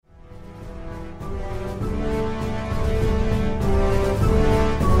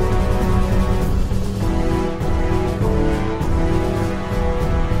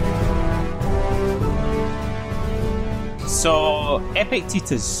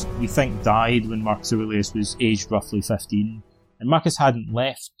Epictetus, we think, died when Marcus Aurelius was aged roughly 15, and Marcus hadn't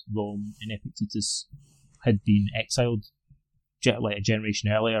left Rome, and Epictetus had been exiled like a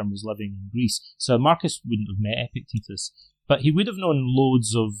generation earlier and was living in Greece. So Marcus wouldn't have met Epictetus, but he would have known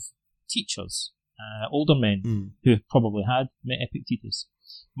loads of teachers, older men, who probably had met Epictetus.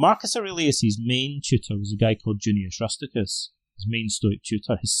 Marcus Aurelius' main tutor was a guy called Junius Rusticus, his main Stoic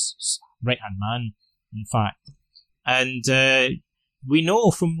tutor, his right-hand man, in fact. And we know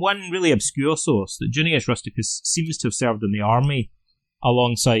from one really obscure source that Junius Rusticus seems to have served in the army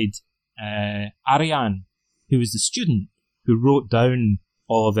alongside Arrian, who was the student who wrote down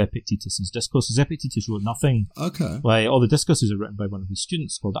all of Epictetus' discourses. Epictetus wrote nothing. Okay. Like, all the discourses are written by one of his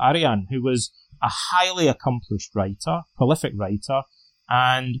students called Arrian, who was a highly accomplished writer, prolific writer,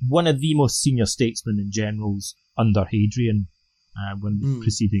 and one of the most senior statesmen and generals under Hadrian, one of the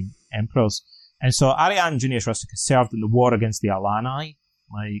preceding emperors. And so Arrian Junius Rusticus served in the war against the Alani,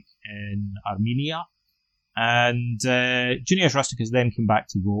 like in Armenia. And Junius Rusticus then came back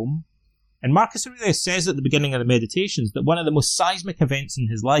to Rome. And Marcus Aurelius says at the beginning of the Meditations that one of the most seismic events in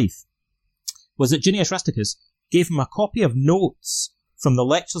his life was that Junius Rusticus gave him a copy of notes from the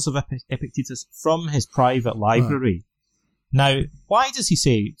lectures of Epictetus from his private library. Now, why does he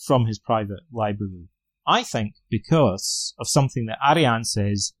say from his private library? I think because of something that Arrian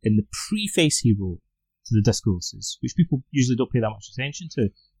says in the preface he wrote to the discourses, which people usually don't pay that much attention to.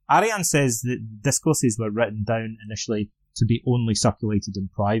 Arrian says that discourses were written down initially to be only circulated in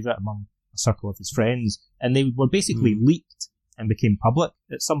private among a circle of his friends, and they were basically leaked and became public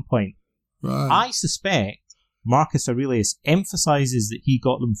at some point. Right. I suspect Marcus Aurelius emphasises that he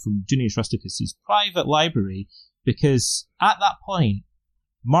got them from Junius Rusticus' private library because at that point,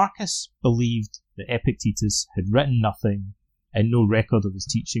 Marcus believed that Epictetus had written nothing and no record of his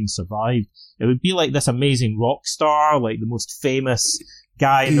teachings survived. It would be like this amazing rock star, like the most famous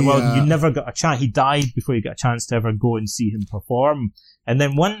guy in the world. You never got a chance. He died before you got a chance to ever go and see him perform. And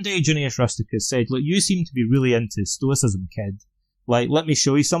then one day Junius Rusticus said, look, you seem to be really into Stoicism, kid. Like, let me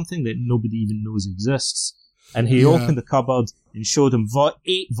show you something that nobody even knows exists. And he opened the cupboard and showed him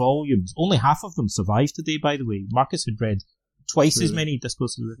 8 volumes. Only half of them survive today, by the way. Marcus had read twice as many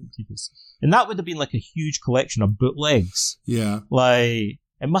discourses of Epictetus. And that would have been like a huge collection of bootlegs. Yeah. Like,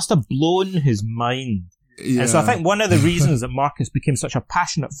 it must have blown his mind. Yeah. And so I think one of the reasons that Marcus became such a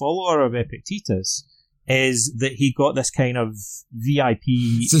passionate follower of Epictetus is that he got this kind of VIP...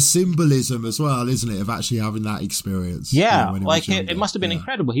 It's a symbolism as well, isn't it, of actually having that experience? Yeah, like it must have been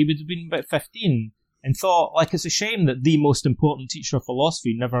incredible. He would have been about 15 and thought, like, it's a shame that the most important teacher of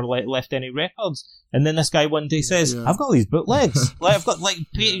philosophy never left any records. And then this guy one day says, I've got all these bootlegs. Like, I've got like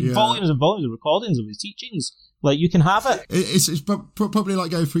volumes and volumes of recordings of his teachings. Like, you can have it. It's probably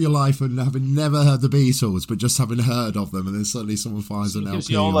like going through your life and having never heard the Beatles, but just having heard of them, and then suddenly someone finds an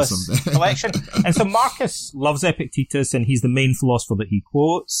LP or something. Collection. And so Marcus loves Epictetus, and he's the main philosopher that he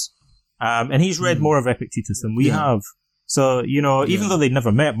quotes. And he's read more of Epictetus than we have. So, you know, even though they'd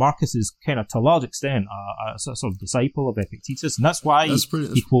never met, Marcus is kind of, to a large extent, a sort of disciple of Epictetus, and that's why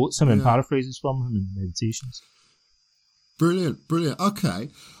he quotes him and paraphrases from him in the Meditations. Brilliant. Okay.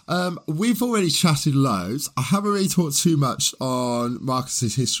 We've already chatted loads. I haven't really talked too much on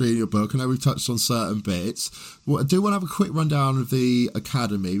Marcus's history in your book. I know we've touched on certain bits. Well, I do want to have a quick rundown of the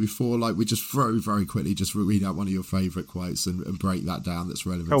Academy before, like, we just very quickly just read out one of your favourite quotes and break that down that's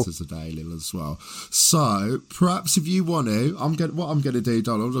relevant to today a little as well. So, perhaps if you want to, what I'm going to do,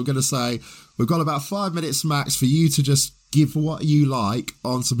 Donald, I'm going to say we've got about 5 minutes max for you to just give what you like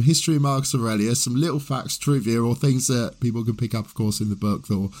on some history of Marcus Aurelius, some little facts, trivia, or things that people can pick up, of course, in the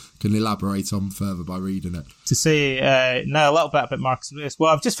book or can elaborate on further by reading it. To say now a little bit about Marcus Aurelius,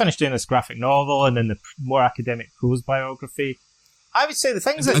 well, I've just finished doing this graphic novel and then the more academic prose biography. I would say the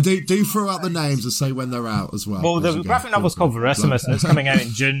things that... Do throw out the names and say when they're out as well. Well, the graphic novel is called Verissimus, and it's coming out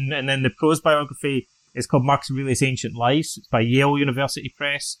in June, and then the prose biography is called Marcus Aurelius' Ancient Lives. It's by Yale University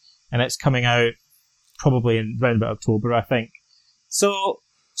Press, and it's coming out probably in around about October, I think. So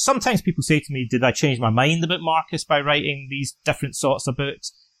sometimes people say to me, did I change my mind about Marcus by writing these different sorts of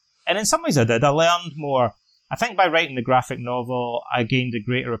books? And in some ways I did. I learned more. I think by writing the graphic novel, I gained a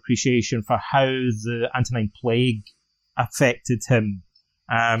greater appreciation for how the Antonine Plague affected him.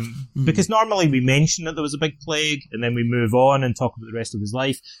 Because normally we mention that there was a big plague and then we move on and talk about the rest of his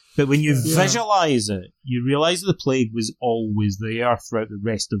life. But when you visualise it, you realise that the plague was always there throughout the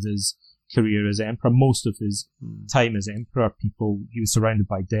rest of his career as emperor. Most of his time as emperor, he was surrounded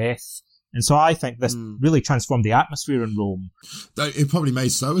by death. And so I think this really transformed the atmosphere in Rome. It probably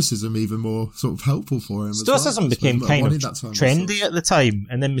made Stoicism even more sort of helpful for him. Stoicism became kind of trendy at the time,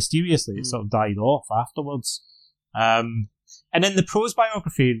 and then mysteriously it sort of died off afterwards. And in the prose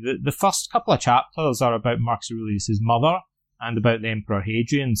biography, the first couple of chapters are about Marcus Aurelius' mother and about the Emperor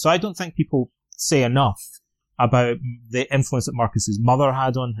Hadrian. So I don't think people say enough about the influence that Marcus's mother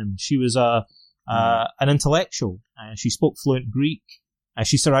had on him. She was an intellectual. She spoke fluent Greek.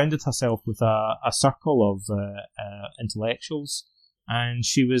 She surrounded herself with a circle of intellectuals, and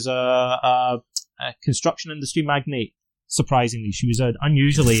she was a construction industry magnate. Surprisingly, she was an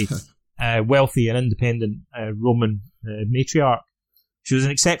unusually wealthy and independent Roman matriarch. She was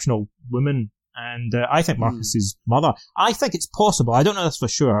an exceptional woman, and I think Marcus's mother. I think it's possible. I don't know this for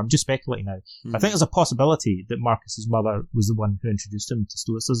sure. I'm just speculating now. I think there's a possibility that Marcus's mother was the one who introduced him to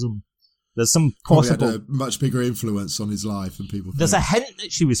Stoicism. There's some possible... Probably had a much bigger influence on his life than people think. There's a hint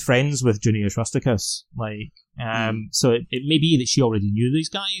that she was friends with Junius Rusticus. So it may be that she already knew these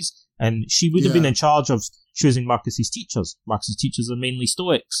guys, and she would have been in charge of choosing Marcus's teachers. Marcus's teachers are mainly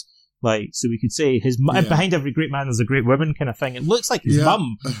Stoics. So we could say behind every great man there's a great woman kind of thing. It looks like his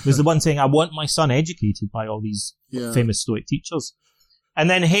mum was the one saying, I want my son educated by all these famous Stoic teachers. And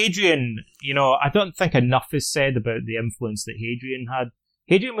then Hadrian, I don't think enough is said about the influence that Hadrian had.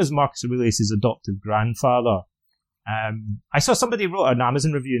 Hadrian was Marcus Aurelius' adoptive grandfather. I saw somebody wrote an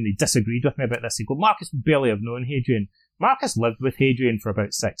Amazon review and they disagreed with me about this. They go, Marcus would barely have known Hadrian. Marcus lived with Hadrian for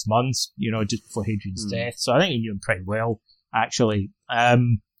about 6 months, just before Hadrian's death. So I think he knew him pretty well, actually.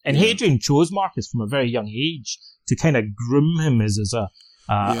 And Hadrian chose Marcus from a very young age to kind of groom him as a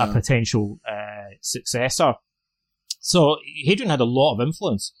potential successor. So Hadrian had a lot of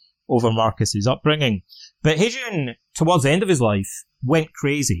influence over Marcus's upbringing. But Hadrian, towards the end of his life, went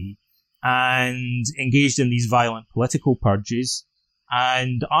crazy and engaged in these violent political purges.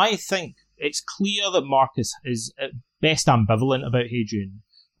 And I think it's clear that Marcus is at best ambivalent about Hadrian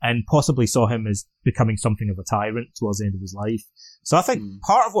and possibly saw him as becoming something of a tyrant towards the end of his life. So I think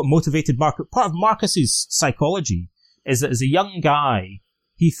part of what motivated Marcus, part of Marcus's psychology is that as a young guy,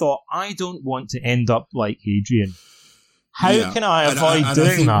 he thought, I don't want to end up like Hadrian. How can I avoid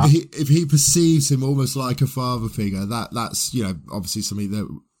doing that? If he perceives him almost like a father figure, that's obviously something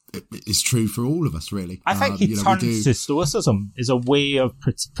that is true for all of us, really. I think he turns to Stoicism as a way of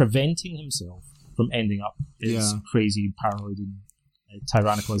preventing himself from ending up as crazy, paranoid, and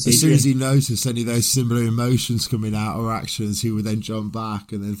tyrannical as Hadrian. As soon as he noticed any of those similar emotions coming out or actions, he would then jump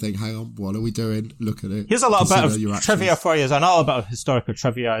back and then think, hang on, what are we doing? Look at it. Here's a little bit of trivia for you. Another bit of historical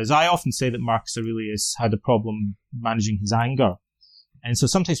trivia is I often say that Marcus Aurelius had a problem managing his anger. And so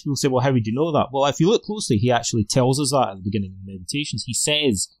sometimes people say, well, how would you know that? Well, if you look closely, he actually tells us that at the beginning of the Meditations. He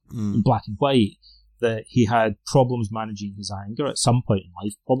says in black and white that he had problems managing his anger at some point in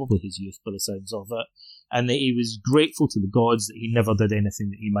life, probably his youth by the sounds of it, and that he was grateful to the gods that he never did anything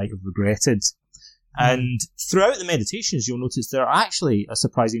that he might have regretted. And throughout the Meditations, you'll notice there are actually a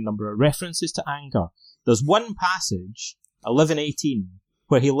surprising number of references to anger. There's one passage, 11:18,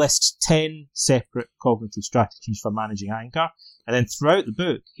 where he lists 10 separate cognitive strategies for managing anger, and then throughout the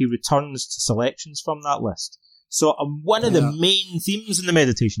book, he returns to selections from that list. So one of the main themes in the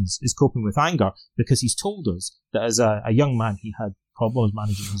Meditations is coping with anger, because he's told us that as a young man, he had problems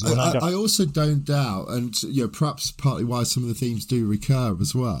managing his own anger. I also don't doubt, and perhaps partly why some of the themes do recur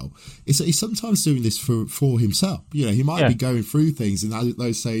as well, is that he's sometimes doing this for himself. He might be going through things in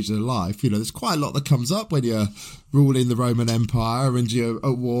those stages of life. There's quite a lot that comes up when you're ruling the Roman Empire and you're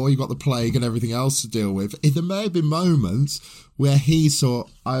at war, you've got the plague and everything else to deal with. There may have been moments where he thought,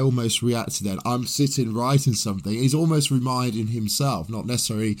 I almost reacted then. I'm sitting writing something. He's almost reminding himself, not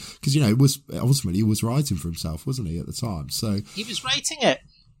necessarily, because, ultimately he was writing for himself, wasn't he, at the time? So he was writing it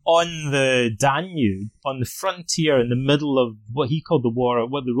on the Danube, on the frontier in the middle of what he called the war,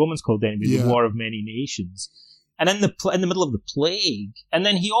 what the Romans called anyway, the War of Many Nations. And in the middle of the plague. And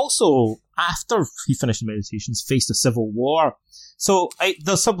then he also, after he finished the Meditations, faced a civil war. So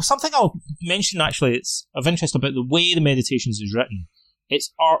there's something I'll mention, actually, it's of interest about the way the Meditations is written.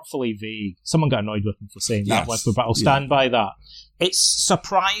 It's artfully vague. Someone got annoyed with me for saying that once, but I'll stand by that. It's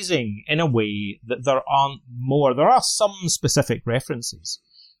surprising in a way that there are some specific references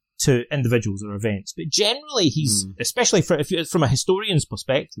to individuals or events, but generally he's, especially from a historian's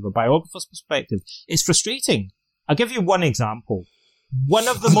perspective, a biographer's perspective, it's frustrating. I'll give you one example. One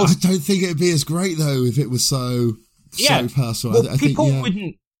of the most... I don't think it'd be as great, though, if it was so personal. Well, people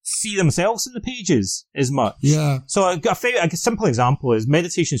wouldn't see themselves in the pages as much. Yeah. So a simple example is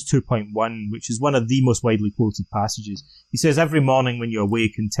Meditations 2.1, which is one of the most widely quoted passages. He says, every morning when you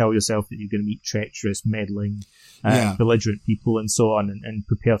awaken, tell yourself that you're going to meet treacherous, meddling, belligerent people and so on, and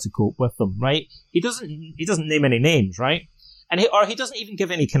prepare to cope with them, right? He doesn't name any names, right? And he doesn't even give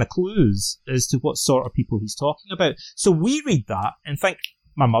any kind of clues as to what sort of people he's talking about. So we read that and think,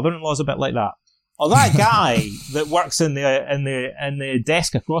 my mother-in-law's a bit like that. or that guy that works in the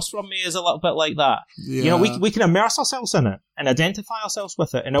desk across from me is a little bit like that. Yeah. You know, we can immerse ourselves in it and identify ourselves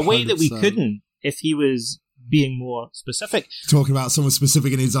with it in a way that we 100%. couldn't if he was being more specific. Talking about someone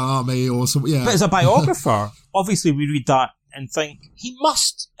specific in his army or something, yeah. But as a biographer, obviously we read that and think he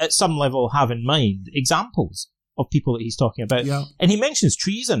must, at some level, have in mind examples of people that he's talking about. Yeah. And he mentions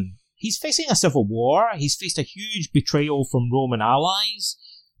treason. He's facing a civil war. He's faced a huge betrayal from Roman allies.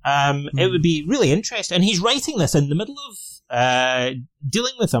 It would be really interesting. And he's writing this in the middle of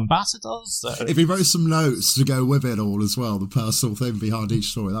dealing with ambassadors. If he wrote some notes to go with it all as well, the personal thing behind each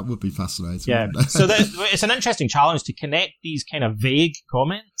story, that would be fascinating. Yeah. So it's an interesting challenge to connect these kind of vague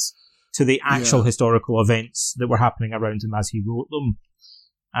comments to the actual historical events that were happening around him as he wrote them.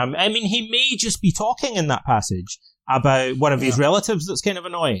 I mean, he may just be talking in that passage about one of his relatives that's kind of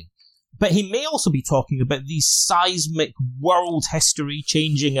annoying. But he may also be talking about these seismic world history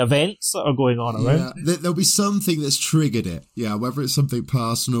changing events that are going on around. Yeah. There'll be something that's triggered it. Yeah, whether it's something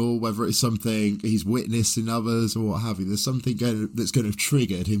personal, whether it's something he's witnessed in others or what have you. There's something that's going to have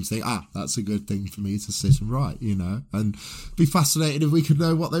triggered him saying, that's a good thing for me to sit and write, you know. And be fascinated if we could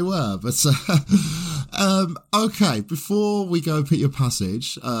know what they were. But, okay, before we go and pick your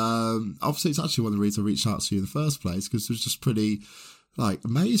passage, obviously it's actually one of the reasons I reached out to you in the first place, because it was just pretty...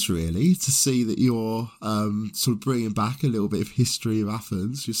 amazed really to see that you're sort of bringing back a little bit of history of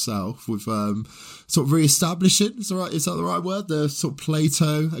Athens yourself with sort of re-establishing, is that the right word, the sort of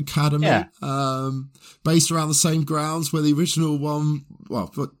Plato Academy, based around the same grounds where the original one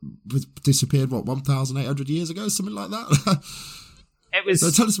disappeared 1,800 years ago, something like that. It was.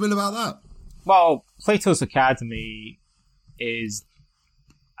 So tell us a bit about that. Well, Plato's Academy is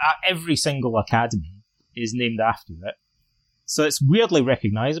every single academy is named after it. So it's weirdly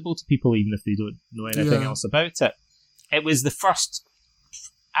recognisable to people, even if they don't know anything else about it. It was the first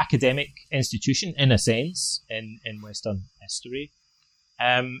academic institution, in a sense, in Western history.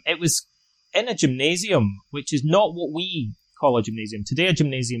 It was in a gymnasium, which is not what we call a gymnasium. Today, a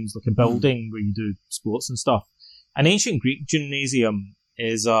gymnasium is like a building where you do sports and stuff. An ancient Greek gymnasium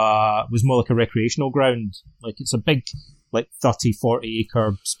was more like a recreational ground. Like, it's a big... 30, 40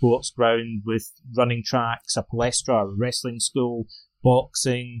 acre sports ground with running tracks, a palestra, a wrestling school,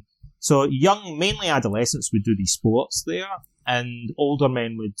 boxing. So mainly adolescents would do these sports there, and older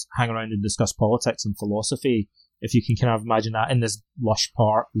men would hang around and discuss politics and philosophy, if you can kind of imagine that, in this lush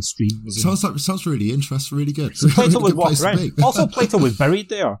park with streams. Sounds really interesting, really good. So Plato would walk around. Also, Plato was buried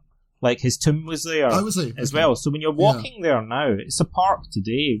there. Like, his tomb was there as well. So when you're walking there now, it's a park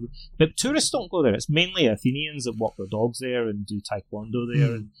today. But tourists don't go there. It's mainly Athenians that walk their dogs there and do taekwondo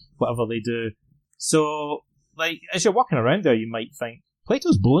there and whatever they do. So, as you're walking around there, you might think,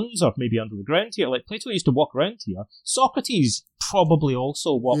 Plato's bones are maybe under the ground here. Like, Plato used to walk around here. Socrates probably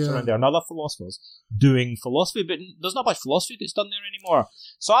also walked around there, and other philosophers doing philosophy. But there's not much philosophy that's done there anymore.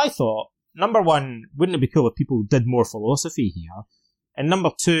 So I thought, number one, wouldn't it be cool if people did more philosophy here? And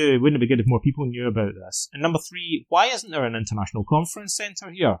number two, wouldn't it be good if more people knew about this? And number three, why isn't there an international conference centre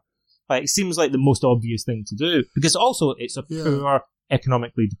here? It seems like the most obvious thing to do. Because also, it's a poor,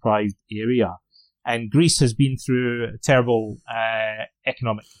 economically deprived area. And Greece has been through a terrible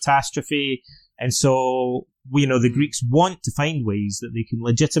economic catastrophe. And so, the Greeks want to find ways that they can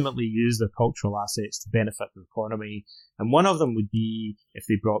legitimately use their cultural assets to benefit their economy. And one of them would be if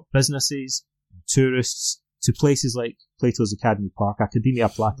they brought businesses, tourists, to places like Plato's Academy Park, Academia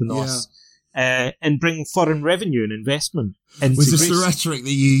Platonos, and bring foreign revenue and investment into Was this Greece. the rhetoric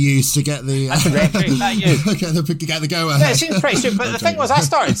that you used to get the... That's the rhetoric that you... get the go-ahead? Yeah, it seems pretty stupid. But the thing was, I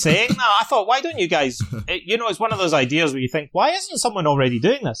started saying that. I thought, why don't you guys... it's one of those ideas where you think, why isn't someone already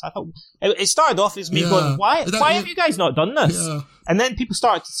doing this? I thought... It started off as me going, why have you guys not done this? Yeah. And then people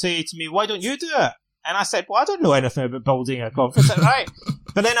started to say to me, why don't you do it? And I said, well, I don't know anything about building a conference. Right.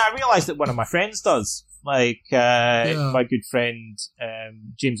 But then I realised that one of my friends does. My good friend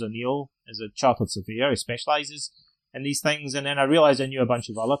James O'Neill is a chartered surveyor who specialises in these things, and then I realised I knew a bunch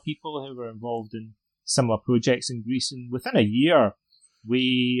of other people who were involved in similar projects in Greece, and within a year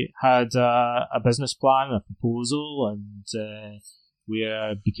we had a business plan, a proposal, and we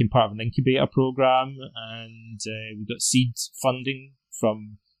became part of an incubator programme, and we got seed funding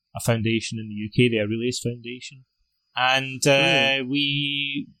from a foundation in the UK, the Aurelius Foundation, and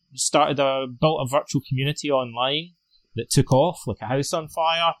we built a virtual community online that took off like a house on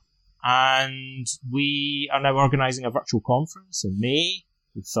fire, and we are now organising a virtual conference in May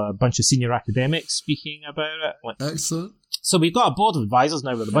with a bunch of senior academics speaking about it. Excellent. So we've got a board of advisors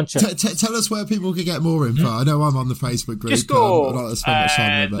now with a bunch of... Tell us where people can get more info. I know I'm on the Facebook group. Just go... I don't spend much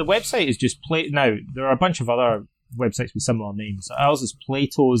time there, the website is just... Now, there are a bunch of other websites with similar names. Ours is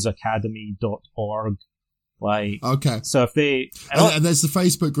platosacademy.org. Okay. So if they... And there's the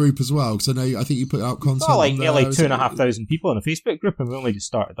Facebook group as well, because I think you put out content on there. Nearly 2,500 people in the Facebook group, and we only just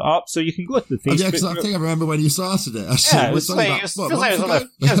started it up. So you can go to the Facebook yeah, because I think I remember when you started it. Actually. Yeah, it was about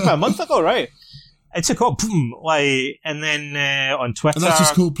a month ago, right? It took off, and then on Twitter... And that's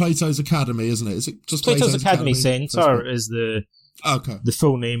just called Plato's Academy, isn't it? Is it just Plato's Academy Centre is the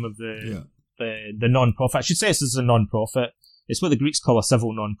full name of the non-profit. I should say this is a non-profit. It's what the Greeks call a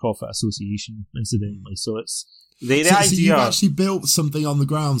civil non-profit association, incidentally. So it's the idea. So you've actually built something on the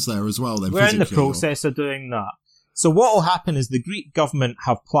grounds there as well. Then we're in the process of doing that. So what will happen is the Greek government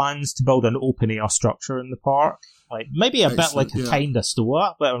have plans to build an open-air structure in the park, maybe a bit like a kind of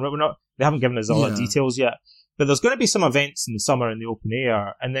store. But they haven't given us all the details yet. But there's going to be some events in the summer in the open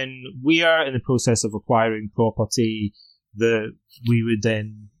air, and then we are in the process of acquiring property that we would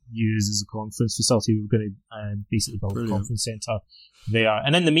then use as a conference facility. We're going to basically build a conference centre there.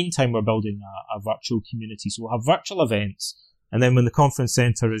 And in the meantime, we're building a virtual community. So we'll have virtual events. And then when the conference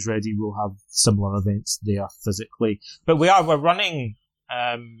centre is ready, we'll have similar events there physically. But we're running,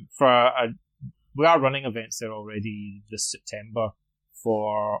 we are running events there already this September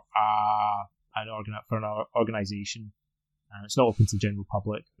for an organisation. It's not open to the general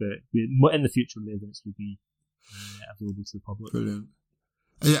public, but in the future, the events will be available to the public. Brilliant.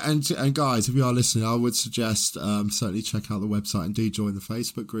 And guys, if you are listening, I would suggest certainly check out the website and do join the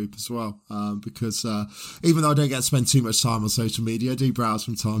Facebook group as well, because even though I don't get to spend too much time on social media, I do browse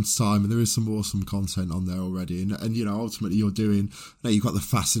from time to time, and there is some awesome content on there already. And ultimately, you've got the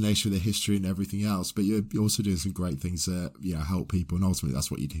fascination with the history and everything else, but you're also doing some great things that help people, and ultimately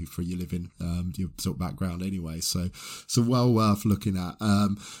that's what you do for your living, your sort of background anyway. So well worth looking at.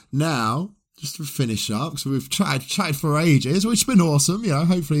 Now, just to finish up, because we've chatted for ages, which has been awesome.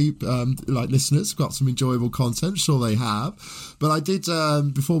 Hopefully, listeners got some enjoyable content. Sure they have. But I did,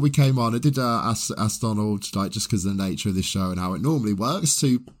 before we came on, I did ask Donald, just because of the nature of this show and how it normally works,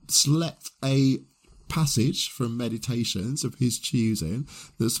 to select a passage from Meditations of his choosing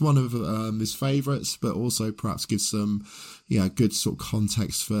that's one of his favourites, but also perhaps gives some good sort of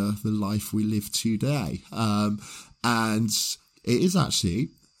context for the life we live today. And it is actually...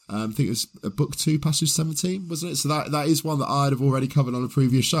 I think it was book 2, passage 17, wasn't it? So that is one that I'd have already covered on a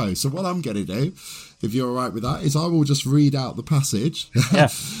previous show. So what I'm going to do, if you're all right with that, is I will just read out the passage. Yeah.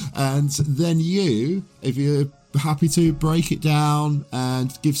 And then you, if you're happy to, break it down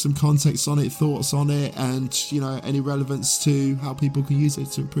and give some context on it, thoughts on it, and, any relevance to how people can use it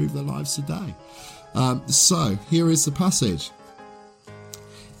to improve their lives today. So here is the passage.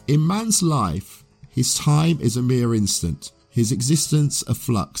 In man's life, his time is a mere instant. His existence a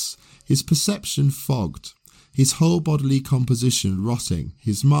flux, his perception fogged, his whole bodily composition rotting,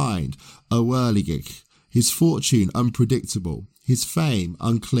 his mind a whirligig, his fortune unpredictable, his fame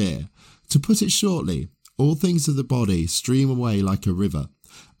unclear. To put it shortly, all things of the body stream away like a river.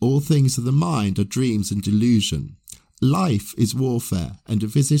 All things of the mind are dreams and delusion. Life is warfare and a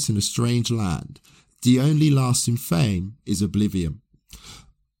visit in a strange land. The only lasting fame is oblivion.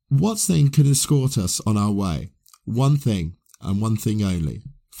 What then can escort us on our way? One thing, and one thing only,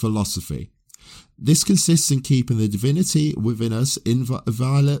 philosophy. This consists in keeping the divinity within us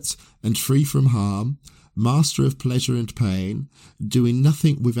inviolate and free from harm, master of pleasure and pain, doing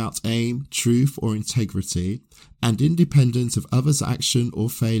nothing without aim, truth or integrity, and independent of others' action or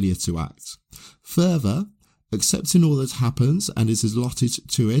failure to act. Further, accepting all that happens and is allotted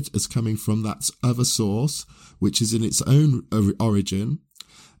to it as coming from that other source, which is in its own origin,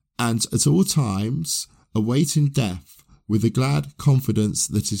 and at all times awaiting death, with a glad confidence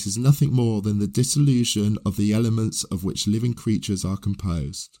that it is nothing more than the dissolution of the elements of which living creatures are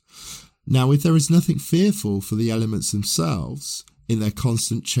composed. Now, if there is nothing fearful for the elements themselves, in their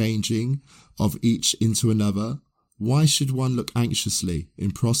constant changing of each into another, why should one look anxiously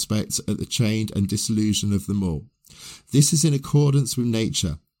in prospect at the change and dissolution of them all? This is in accordance with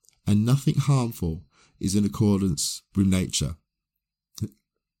nature, and nothing harmful is in accordance with nature.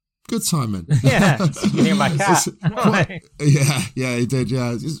 Good timing. Yeah, you can hear my cat. Yeah, he did.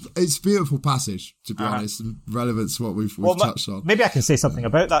 Yeah, it's a beautiful passage, to be honest, and relevant to what we've touched on. Maybe I can say something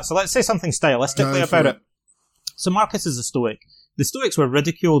about that. So let's say something stylistically about it. So Marcus is a Stoic. The Stoics were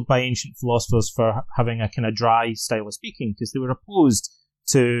ridiculed by ancient philosophers for having a kind of dry style of speaking, because they were opposed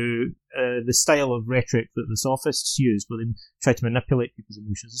to the style of rhetoric that the Sophists used, where they tried to manipulate people's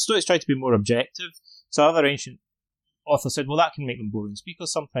emotions. The Stoics tried to be more objective. So other ancient authors said, well, that can make them boring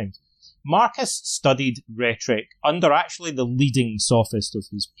speakers sometimes. Marcus studied rhetoric under actually the leading sophist of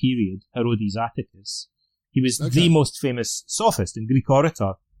his period, Herodes Atticus. He was the most famous sophist and Greek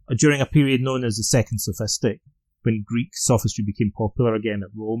orator during a period known as the Second Sophistic. when Greek sophistry became popular again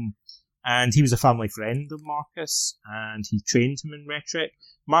at Rome. And he was a family friend of Marcus, and he trained him in rhetoric.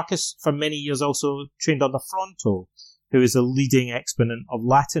 Marcus, for many years, also trained under Fronto, who is a leading exponent of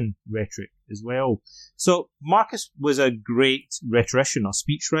Latin rhetoric as well. So Marcus was a great rhetorician or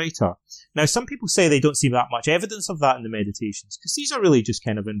speechwriter. Now, some people say they don't see that much evidence of that in the Meditations, because these are really just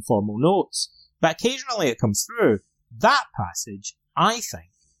kind of informal notes. But occasionally it comes through. That passage, I think,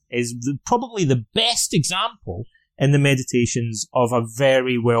 is probably the best example in the Meditations of a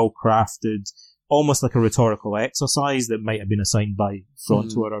very well-crafted, almost like a rhetorical exercise that might have been assigned by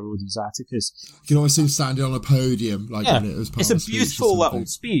Fronto or Rhodius Atticus. You can always see him standing on a podium. When it was part it's of a beautiful little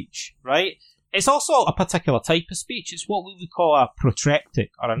speech, right? It's also a particular type of speech. It's what we would call a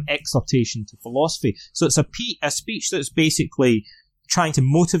protreptic, or an exhortation to philosophy. So it's a speech that's basically trying to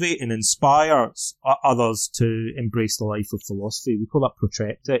motivate and inspire others to embrace the life of philosophy. We call that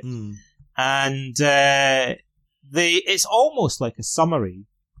protreptic. And it's almost like a summary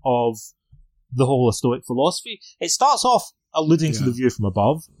of the whole of Stoic philosophy. It starts off alluding to the view from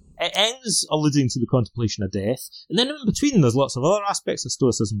above. It ends alluding to the contemplation of death. And then in between, there's lots of other aspects of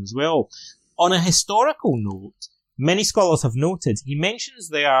Stoicism as well. On a historical note, many scholars have noted, he mentions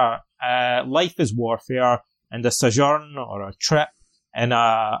there life is warfare and a sojourn or a trip in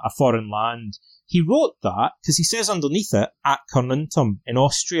a foreign land. He wrote that because he says underneath it, at Carnuntum in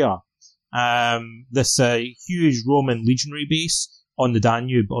Austria, this huge Roman legionary base on the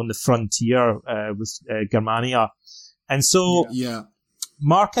Danube, on the frontier with Germania. And so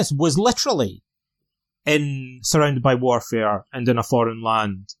Marcus was literally surrounded by warfare and in a foreign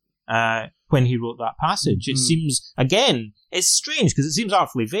land when he wrote that passage. It seems, again, it's strange because it seems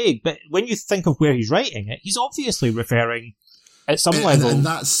artfully vague, but when you think of where he's writing it, he's obviously referring at some level. And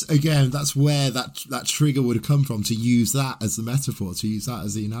that's where that trigger would have come from, to use that as the metaphor, to use that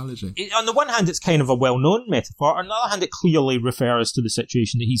as the analogy. On the one hand, it's kind of a well-known metaphor. On the other hand, it clearly refers to the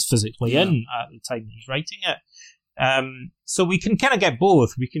situation that he's physically in at the time that he's writing it. So we can kind of get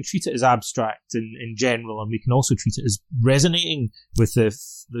both. We can treat it as abstract in general, and we can also treat it as resonating with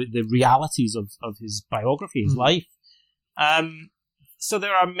the realities of his biography, his life. So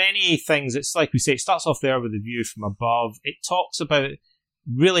there are many things. It's like we say, it starts off there with the view from above. It talks about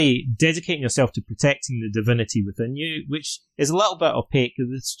really dedicating yourself to protecting the divinity within you, which is a little bit opaque.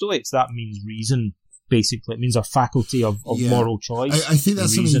 The Stoics, that means reason, basically. It means our faculty of moral choice. I think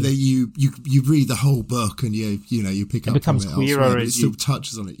that's something that you read the whole book and you pick up. It becomes clearer. It still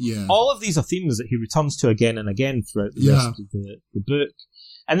touches on it. Yeah. All of these are themes that he returns to again and again throughout the rest of the book.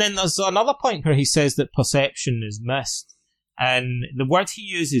 And then there's another point where he says that perception is missed. And the word he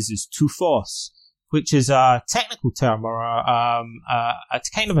uses is tuphos, which is a technical term or a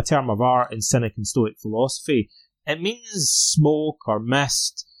kind of a term of art in Cynic and Stoic philosophy. It means smoke or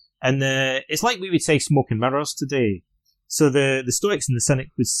mist. And it's like we would say smoke and mirrors today. So the Stoics and the Cynic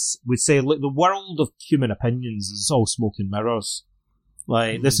would say, look, the world of human opinions is all smoke and mirrors.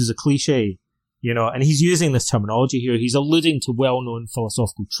 Like, this is a cliche. And he's using this terminology here. He's alluding to well-known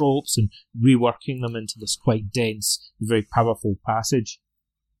philosophical tropes and reworking them into this quite dense, very powerful passage.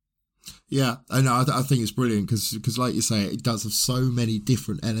 Yeah, and I think it's brilliant because, like you say, it does have so many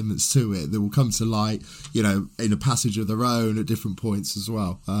different elements to it that will come to light, in a passage of their own at different points as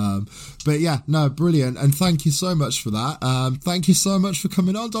well. But yeah, no, brilliant, and thank you so much for that. Thank you so much for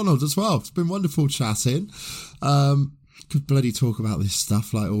coming on, Donald, as well. It's been wonderful chatting. Could bloody talk about this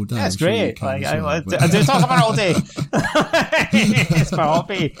stuff like all day. That's great. I do talk about it all day. It's my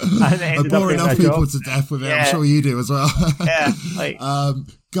hobby. I bore enough people to death with it. I'm sure you do as well.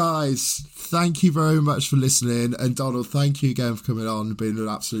 Guys, thank you very much for listening. And Donald, thank you again for coming on and being an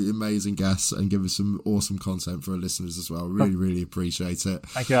absolutely amazing guest and giving some awesome content for our listeners as well. Really, really appreciate it.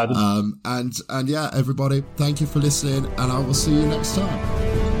 Thank you, Adam. And yeah, everybody, thank you for listening, and I will see you next time.